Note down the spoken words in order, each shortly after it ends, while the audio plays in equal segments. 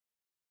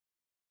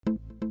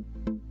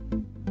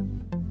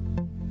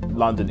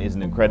London is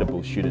an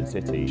incredible student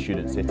city,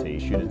 student city,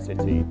 student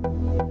city.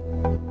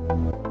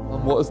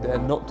 And what is there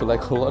not to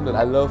like London?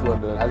 I love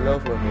London, I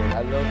love London,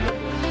 I love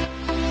London.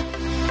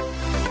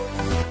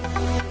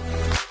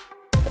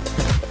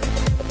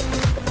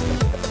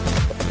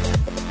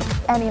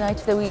 Any night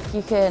of the week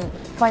you can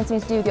find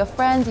something to do with your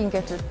friends, you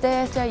can go to the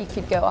theatre, you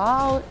could go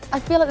out. I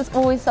feel like there's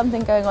always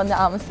something going on. The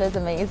atmosphere is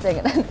amazing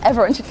and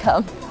everyone should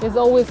come. There's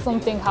always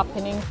something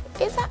happening.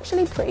 It's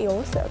actually pretty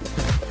awesome.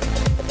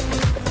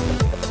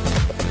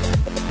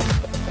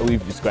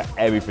 We've just got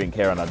everything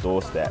here on our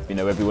doorstep. You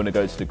know, whether you want to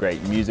go to the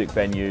great music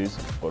venues,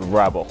 or the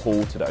Rabbit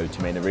Hall to the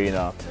O2 Main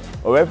Arena,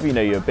 or whether you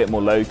know you're a bit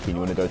more low-key and you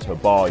want to go to a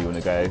bar, you want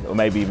to go, or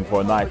maybe even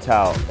for a night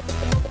out.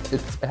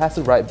 It has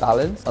the right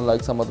balance.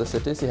 Unlike some other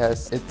cities, it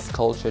has its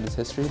culture and its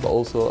history, but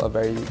also a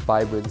very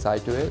vibrant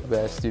side to it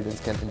where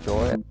students can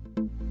enjoy.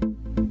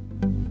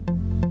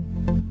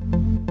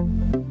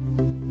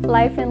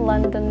 Life in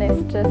London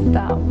is just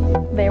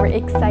very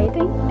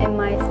exciting. In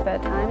my spare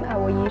time, I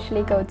will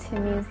usually go to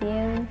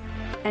museums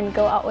and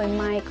go out with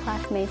my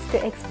classmates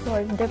to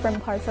explore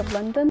different parts of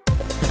London.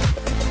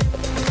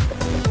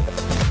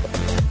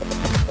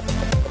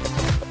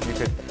 You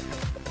could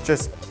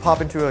just pop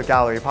into a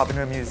gallery, pop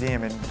into a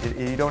museum, and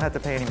you don't have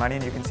to pay any money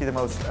and you can see the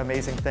most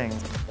amazing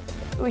things.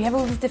 We have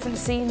all these different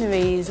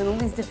sceneries and all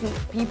these different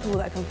people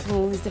that come from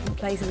all these different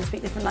places and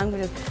speak different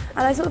languages.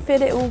 And I sort of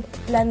feel it all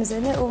blends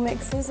in, it all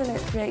mixes, and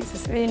it creates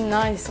this really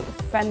nice, sort of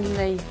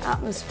friendly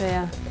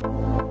atmosphere.